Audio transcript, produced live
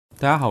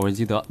大家好，我是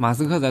基德。马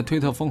斯克在推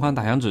特疯狂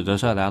打响指这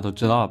事大家都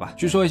知道了吧？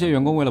据说一些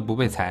员工为了不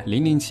被裁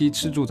，007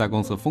吃住在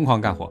公司疯狂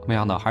干活，没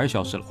想到还是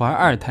消失了。怀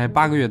二胎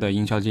8个月的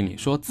营销经理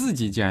说自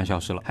己竟然消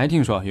失了。还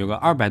听说有个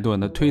200多人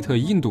的推特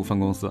印度分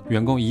公司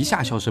员工一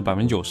下消失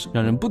90%，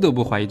让人不得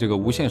不怀疑这个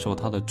无限手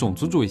套的种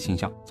族主义倾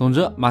向。总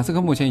之，马斯克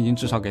目前已经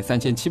至少给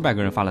3700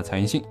个人发了裁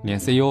员信，连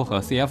CEO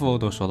和 CFO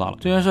都收到了。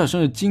这件事甚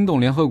至惊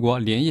动联合国，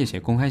连夜写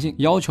公开信，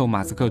要求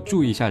马斯克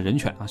注意一下人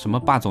权啊，什么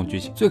霸总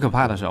剧情。最可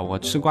怕的是，我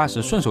吃瓜时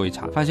顺手一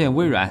查，发现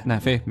微软、奈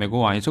飞、美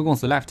国网约车公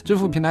司 Lyft、支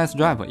付平台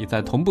Stripe 也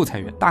在同步裁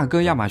员。大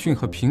哥亚马逊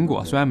和苹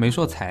果虽然没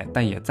说裁，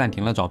但也暂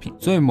停了招聘。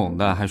最猛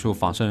的还属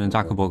仿生人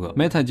扎克伯格。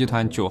Meta 集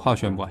团9号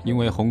宣布，因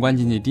为宏观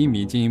经济低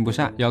迷、经营不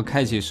善，要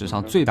开启史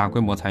上最大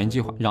规模裁员计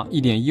划，让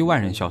1.1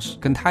万人消失。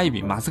跟他一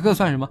比，马斯克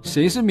算什么？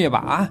谁是灭霸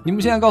啊？你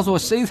们现在告诉我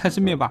谁才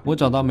是灭霸？我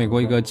找到美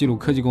国一个记录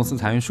科技公司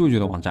裁员数据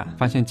的网站，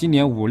发现今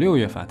年5、6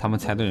月份他们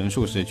裁的人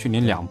数是去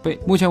年2倍。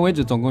目前为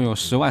止，总共有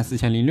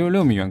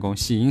104066名员工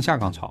喜迎下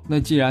岗潮。那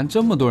既然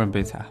这么多人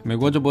被裁，美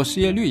国这波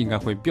失业率应该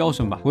会飙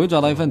升吧？我又找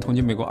到一份统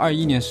计美国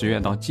21年10月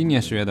到今年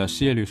10月的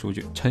失业率数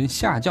据，呈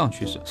下降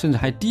趋势，甚至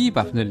还低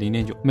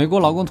0.9%。美国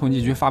劳工统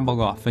计局发报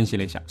告分析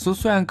了一下，说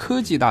虽然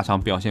科技大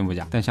厂表现不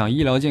佳，但像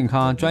医疗健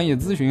康、专业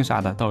咨询啥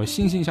的倒是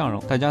欣欣向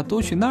荣，大家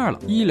都去那儿了。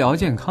医疗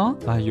健康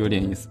啊，有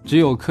点意思。只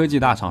有科技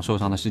大厂受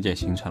伤的世界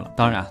形成了。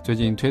当然，最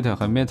近 Twitter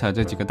和 Meta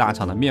这几个大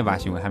厂的灭霸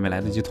行为还没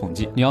来得及统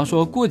计。你要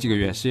说过几个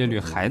月失业率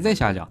还在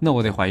下降，那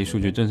我得怀疑数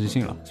据真实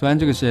性了。虽然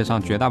这个世界上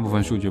绝大部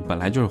分数据本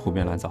来就是胡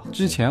编乱造。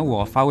之前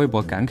我发微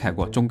博感慨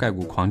过中概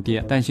股狂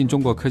跌，担心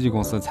中国科技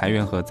公司裁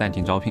员和暂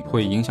停招聘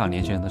会影响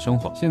年轻人的生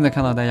活。现在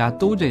看到大家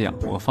都这样，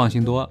我放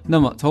心多了。那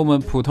么从我们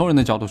普通人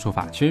的角度出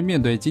发，其实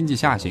面对经济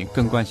下行，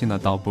更关心的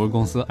倒不是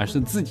公司，而是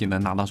自己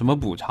能拿到什么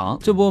补偿。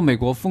这波美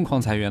国疯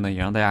狂裁员呢，也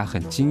让大家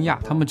很惊讶，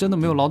他们真的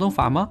没有劳动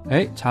法吗？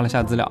查了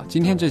下资料，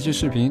今天这期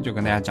视频就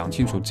跟大家讲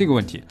清楚这个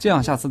问题，这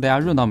样下次大家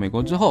润到美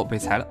国之后被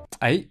裁了，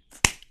哎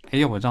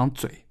呀我张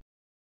嘴。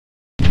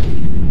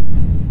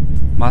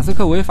马斯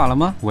克违法了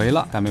吗？违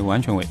了，但没完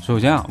全违。首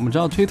先我们知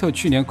道推特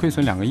去年亏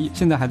损2个亿，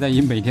现在还在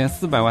以每天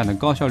400万的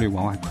高效率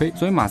往外亏，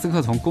所以马斯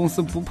克从公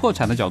司不破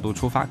产的角度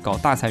出发搞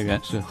大裁员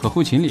是合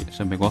乎情理，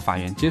是美国法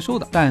院接受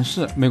的。但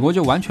是美国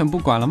就完全不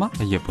管了吗？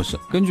也不是。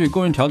根据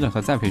工人调整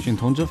和再培训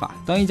通知法，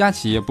当一家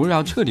企业不是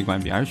要彻底关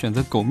闭，而是选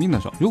择苟命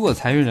的时候，如果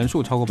裁员人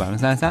数超过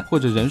33%，或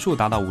者人数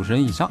达到50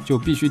人以上，就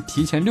必须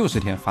提前60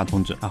天发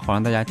通知啊，好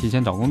让大家提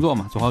前找工作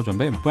嘛，做好准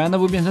备嘛，不然那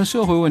不变成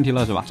社会问题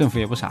了是吧？政府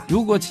也不傻，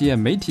如果企业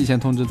没提前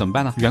通知怎么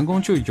办呢？员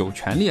工就有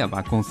权利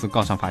把公司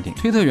告上法庭。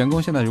推特员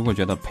工现在如果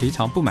觉得赔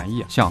偿不满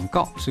意，想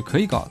告是可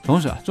以告的。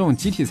同时这种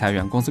集体裁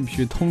员，公司必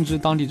须通知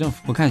当地政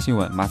府。我看新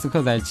闻，马斯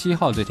克在7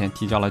号这天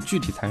提交了具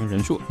体裁员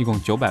人数，一共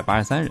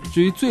983人。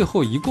至于最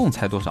后一共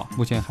裁多少，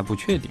目前还不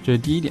确定。这是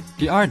第一点。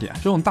第二点，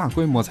这种大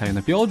规模裁员的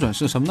标准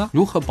是什么呢？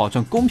如何保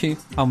证公平？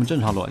按我们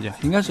正常逻辑，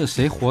应该是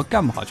谁活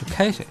干不好就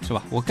开谁，是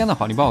吧？我干得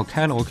好，你把我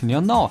开了，我肯定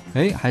要闹啊。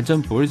还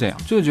真不是这样。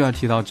这就要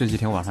提到这几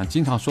天网上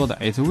经常说的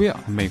It will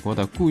美国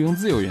的雇佣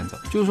自由原则，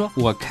就是说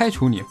我开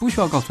除你不需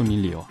要告诉你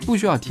理由，不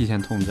需要提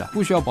前通知，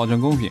不需要保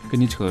证公平，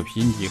跟你扯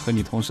皮你和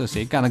你同事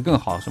谁干得更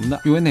好什么的，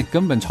因为那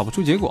根本吵不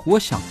出结果。我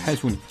想开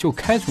除你就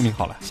开除你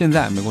好了。现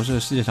在美国是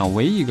世界上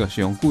唯一一个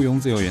使用雇佣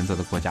自由原则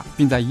的国家，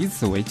并在以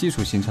此为基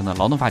础形成的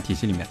劳动法体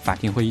系里面，法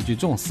庭会依据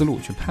这种思路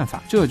去判罚。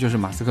这就是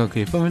马斯克可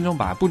以分分钟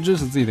把不支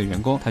持自己的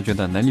员工，他觉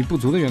得能力不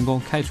足的员工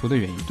开除的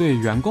原因。对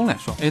员工来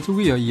说 It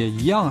will 也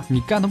一样啊，你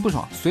干得不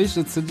爽随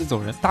时辞职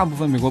走人。大部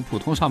分美国普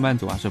通上班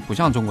族是不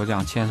像中国这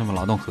样签什么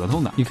劳动合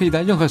同的，你可以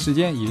在任何时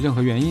间以任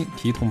何原因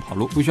提桶跑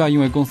路，不需要因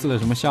为公司的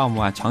什么项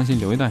目强行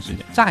留一段时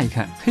间。乍一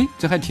看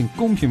这还挺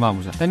公平嘛，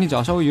不是？但你只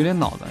要稍微有点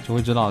脑子，就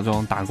会知道这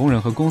种打工人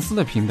和公司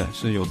的平等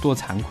是有多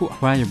残酷，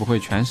不然也不会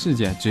全世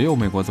界只有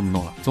美国这么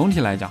弄了。总体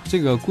来讲，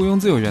这个雇佣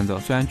自由原则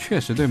虽然确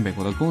实对美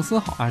国的公司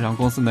好让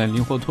公司能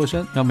灵活脱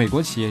身，让美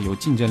国企业有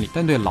竞争力，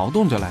但对劳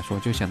动者来说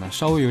就显得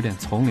稍微有点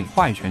丛林，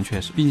话语权缺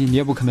失。毕竟你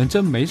也不可能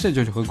真没事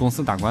就去和公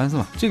司打官司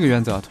嘛。这个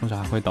原则同时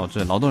还会导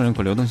致劳动人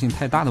口流动性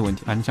太大的问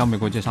题你像美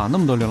国街上那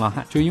么多流浪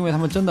汉，就因为他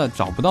们真的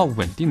找不到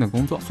稳定的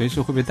工作，随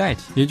时会被代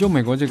替。也就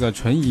美国这个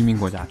纯移民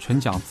国家、纯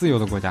讲自由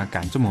的国家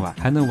敢这么玩，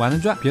还能玩得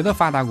转，别的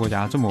发达国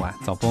家这么玩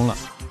早崩了。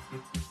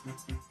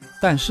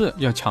但是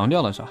要强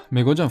调的是，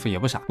美国政府也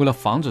不傻，为了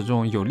防止这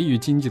种有利于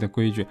经济的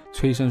规矩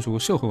催生出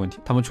社会问题，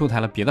他们出台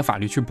了别的法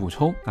律去补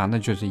充那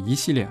就是一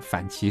系列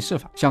反歧视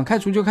法。想开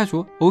除就开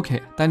除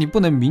OK， 但你不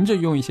能明着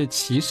用一些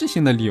歧视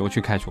性的理由去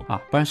开除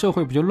不然社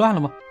会不就乱了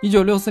吗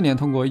？1964年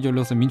通过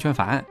1964民权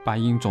法案，把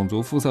因种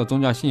族、肤色、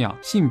宗教信仰、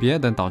性别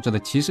等导致的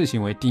歧视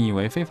行为定义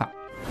为非法。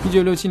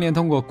1967年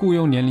通过雇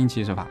佣年龄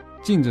歧视法，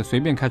禁止随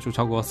便开除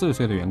超过40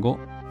岁的员工。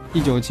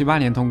1978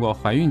年通过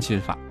怀孕歧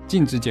视法，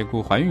禁止解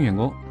雇怀孕员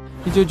工。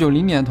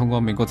1990年通过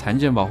美国残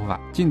疾人保护法，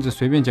禁止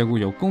随便解雇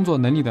有工作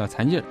能力的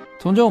残疾人。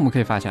从这我们可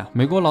以发现，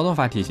美国劳动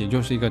法体系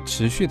就是一个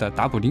持续的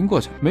打补丁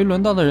过程，没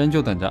轮到的人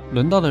就等着，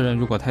轮到的人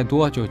如果太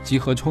多就集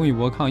合冲一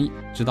波抗议，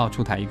直到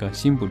出台一个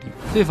新补丁。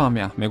这方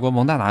面美国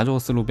蒙大拿州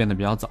思路变得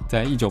比较早，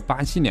在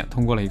1987年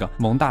通过了一个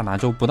蒙大拿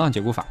州不当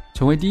解雇法，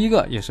成为第一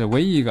个也是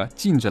唯一一个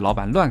禁止老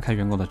板乱开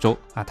员工的州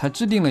它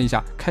制定了一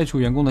下开除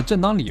员工的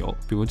正当理由，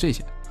比如这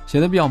些。写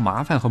的比较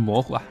麻烦和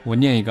模糊我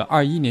念一个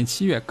21年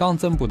7月刚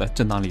增补的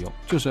正当理由，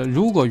就是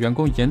如果员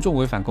工严重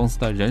违反公司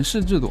的人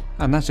事制度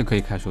那是可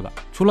以开除的。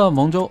除了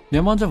蒙州，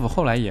联邦政府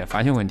后来也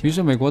发现问题，于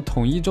是美国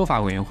统一州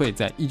法委员会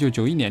在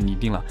1991年拟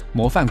定了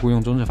模范雇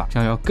佣终止法，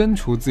想要根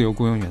除自由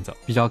雇佣原则。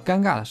比较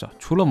尴尬的是，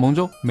除了蒙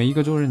州，没一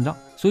个州认账。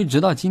所以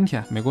直到今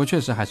天，美国确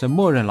实还是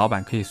默认老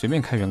板可以随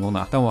便开员工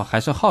的。但我还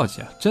是好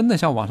奇真的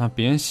像网上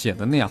别人写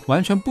的那样，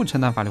完全不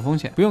承担法律风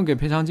险，不用给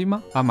赔偿金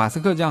吗？马斯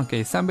克这样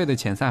给3倍的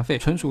遣散费，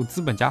纯属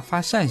资本家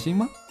发善心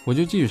吗？我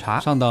就继续查，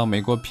上到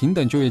美国平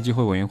等就业机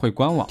会委员会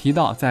官网，提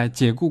到在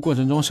解雇过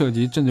程中涉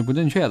及政治不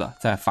正确的，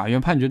在法院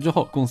判决之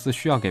后，公司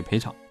需要给赔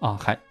偿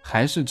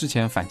还是之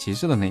前反歧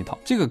视的那一套。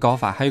这个搞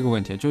法还有一个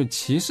问题，就是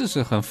歧视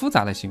是很复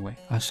杂的行为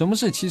什么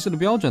是歧视的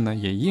标准呢？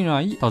也因人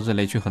而异，导致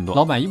雷区很多，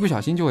老板一不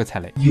小心就会踩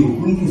雷。有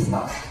规定是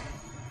哪是？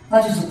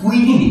那就是规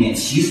定里面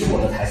歧视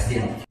我的台式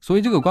电脑。所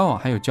以这个官网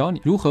还有教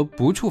你如何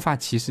不触发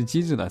歧视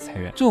机制的裁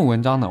员。这种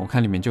文章呢，我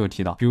看里面就有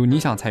提到，比如你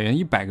想裁员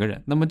100个人，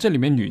那么这里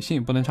面女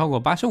性不能超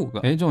过85个。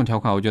这种条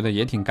款我觉得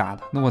也挺尬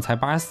的，那我才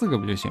84个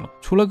不就行了？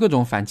除了各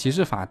种反歧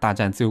视法大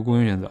战自由雇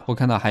佣原则，我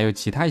看到还有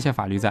其他一些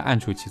法律在暗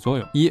处起作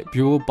用。比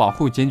如保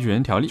护检举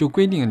人条例，就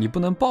规定你不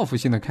能报复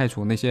性的开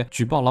除那些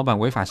举报老板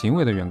违法行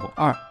为的员工。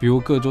比如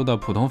各州的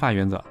普通法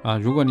原则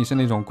如果你是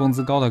那种工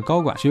资高的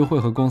高管，就会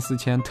和公司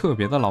签特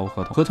别的劳务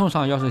合同，合同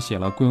上要是写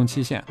了雇佣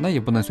期限，那也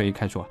不能随意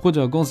开除或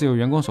者公司有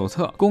员工手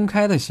册公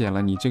开的写了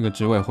你这个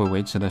职位会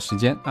维持的时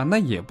间那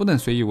也不能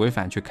随意违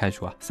反去开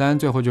除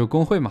最后就是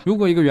工会嘛，如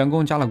果一个员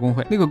工加了工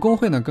会，那个工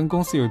会呢跟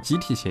公司有集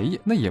体协议，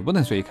那也不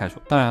能随意开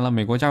除。当然了，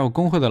美国加入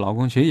工会的劳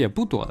工其实也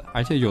不多的，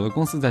而且有的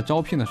公司在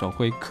招聘的时候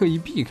会刻意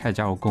避开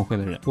加入工会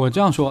的人。我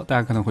这样说大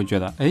家可能会觉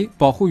得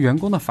保护员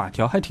工的法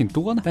条还挺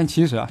多呢，但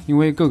其实因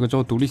为各个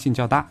州独立性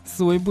较大，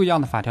思维不一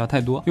样的法条太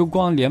多，又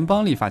光联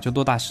邦立法就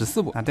多达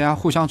14部大家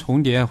互相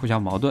重叠互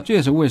相矛盾。这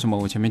也是为什么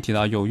我前面提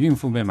到有孕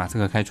妇被马斯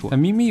克开除，但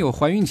明明有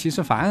怀孕歧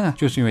视法案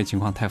就是因为情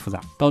况太复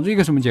杂，导致一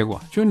个什么结果？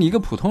就是你一个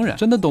普通人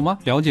真的懂吗？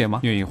了解吗？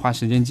愿意花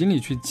时间精力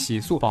去起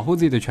诉保护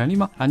自己的权利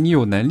吗？你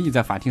有能力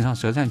在法庭上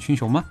舌战群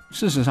雄吗？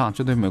事实上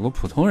这对美国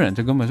普通人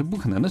这根本是不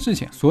可能的事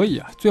情，所以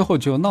最后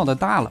只有闹得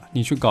大了，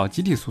你去搞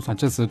集体诉讼。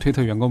这次推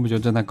特员工不就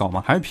正在搞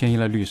吗？还是便宜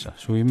了律师，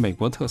属于美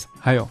国特色。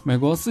还有美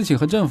国私企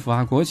和政府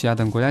国企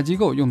等国家机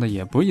构用的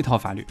也不是一套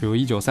法律，比如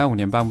1935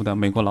年颁布的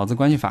美国劳资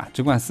关系法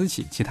只管私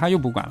企，其他又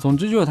不管。总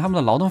之就是他们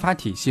的劳动法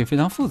体系非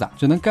常复杂，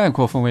只能概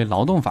括分为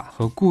劳动法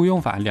和雇佣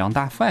法2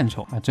大范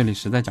畴这里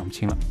实在讲不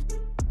清了。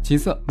其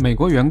次，美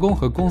国员工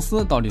和公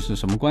司到底是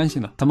什么关系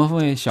呢？他们分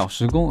为小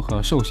时工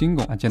和受薪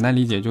工简单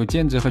理解就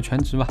兼职和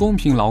全职吧。公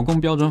平劳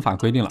工标准法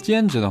规定了，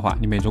兼职的话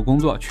你每周工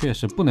作确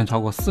实不能超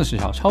过40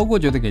小时，超过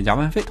就得给加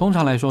班费，通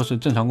常来说是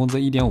正常工资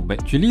1.5倍。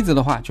举例子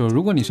的话，就是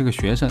如果你是个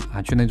学生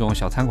去那种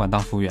小餐馆当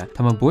服务员，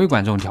他们不会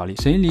管这种条例，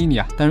谁理你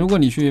但如果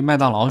你去麦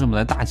当劳什么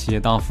的大企业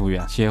当服务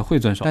员，企业会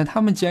遵守，但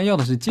他们既然要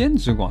的是兼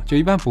职工，就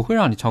一般不会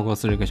让你超过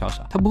40个小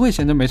时，他不会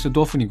闲着没事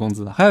多付你工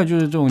资的。还有就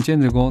是这种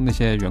兼职工，那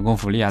些员工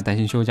福利带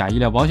薪休假、医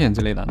疗保险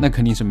之类的，那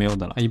肯定是没有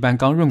的了。一般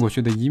刚润过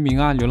去的移民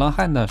流浪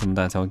汉的什么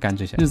的才会干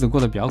这些，日子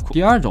过得比较苦。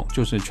第二种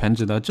就是全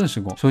职的正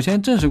式工。首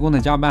先，正式工的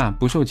加班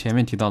不受前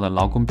面提到的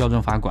劳工标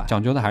准法管，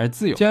讲究的还是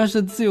自由。既然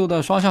是自由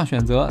的双向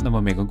选择，那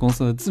么每个公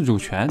司的自主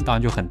权当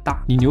然就很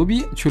大。你牛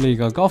逼去了一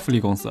个高福利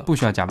公司，不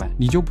需要加班，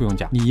你就不用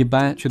加。你一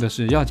般去的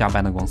是要加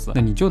班的公司，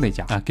那你就得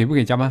加给不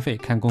给加班费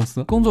看公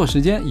司。工作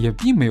时间也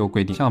并没有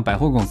规定，像百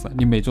货公司，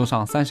你每周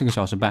上30个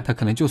小时班，他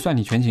可能就算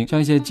你全勤。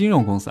像一些金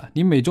融公司，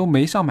你每周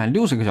没上满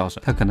60个小时，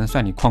他可能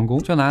算你旷工。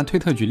就拿推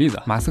特举例子，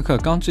马斯克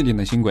刚制定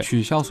的新规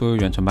取消所有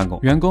远程办公，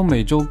员工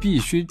每周必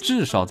须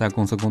至少在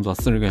公司工作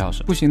40个小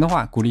时，不行的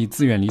话鼓励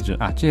自愿离职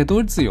这些都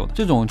是自由的。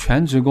这种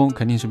全职工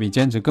肯定是比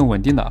兼职更稳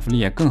定的，福利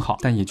也更好，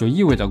但也就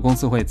意味着公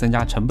司会增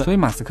加成本。所以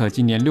马斯克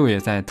今年6月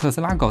在特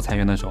斯拉搞裁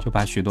员的时候，就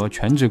把许多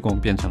全职工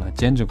变成了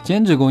兼职工。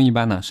兼职工一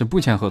般呢是不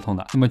签合同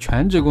的，那么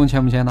全职工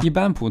签不签呢？一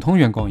般普通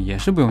员工也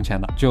是不用签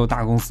的，只有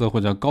大公司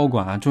或者高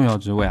管重要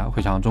职位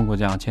会像中国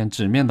这样签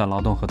纸面的劳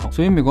动合同。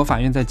所以美国法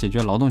院在解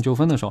决劳动纠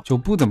纷的时候就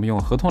不怎么用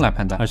合同来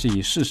判断，而是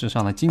以事实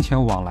上的金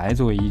钱往来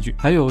作为依据。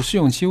还有试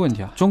用期问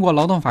题中国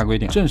劳动法规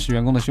定正式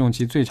员工的试用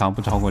期最长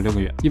不超过6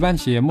个月，一般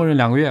企业默认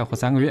2个月或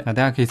3个月。大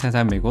家可以猜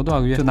猜美国多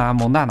少个月？就拿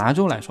蒙大拿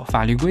州来说，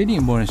法律规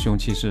定默认试用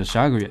期是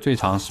12个月，最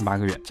长18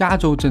个月。加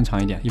州正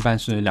常一点，一般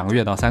是2个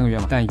月到3个月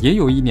嘛，但也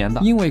有1年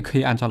的，因为可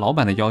以按照老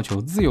板的要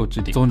求自由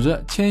制定。总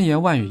之千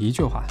言万语一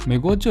句话，美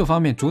国这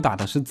方面主打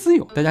的是自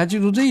由，大家记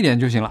住这一点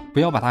就行了，不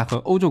要把它和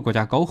欧洲国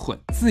家搞混。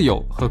自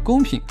由和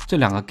公平这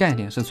2个概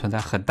念是存在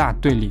很大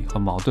对立和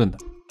矛盾的。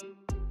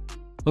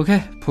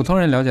OK， 普通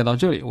人了解到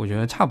这里，我觉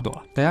得差不多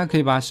了。大家可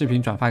以把视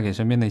频转发给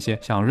身边那些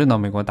想润到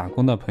美国打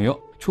工的朋友。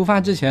出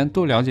发之前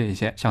多了解一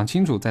些，想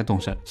清楚再动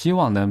身，希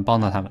望能帮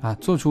到他们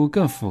做出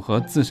更符合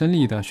自身利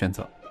益的选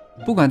择。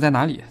不管在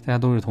哪里，大家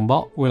都是同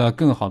胞，为了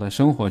更好的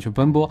生活去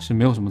奔波是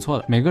没有什么错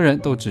的，每个人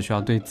都只需要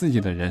对自己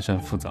的人生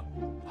负责。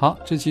好，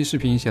这期视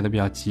频写的比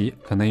较急，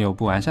可能有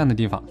不完善的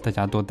地方，大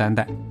家多担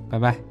待，拜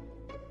拜。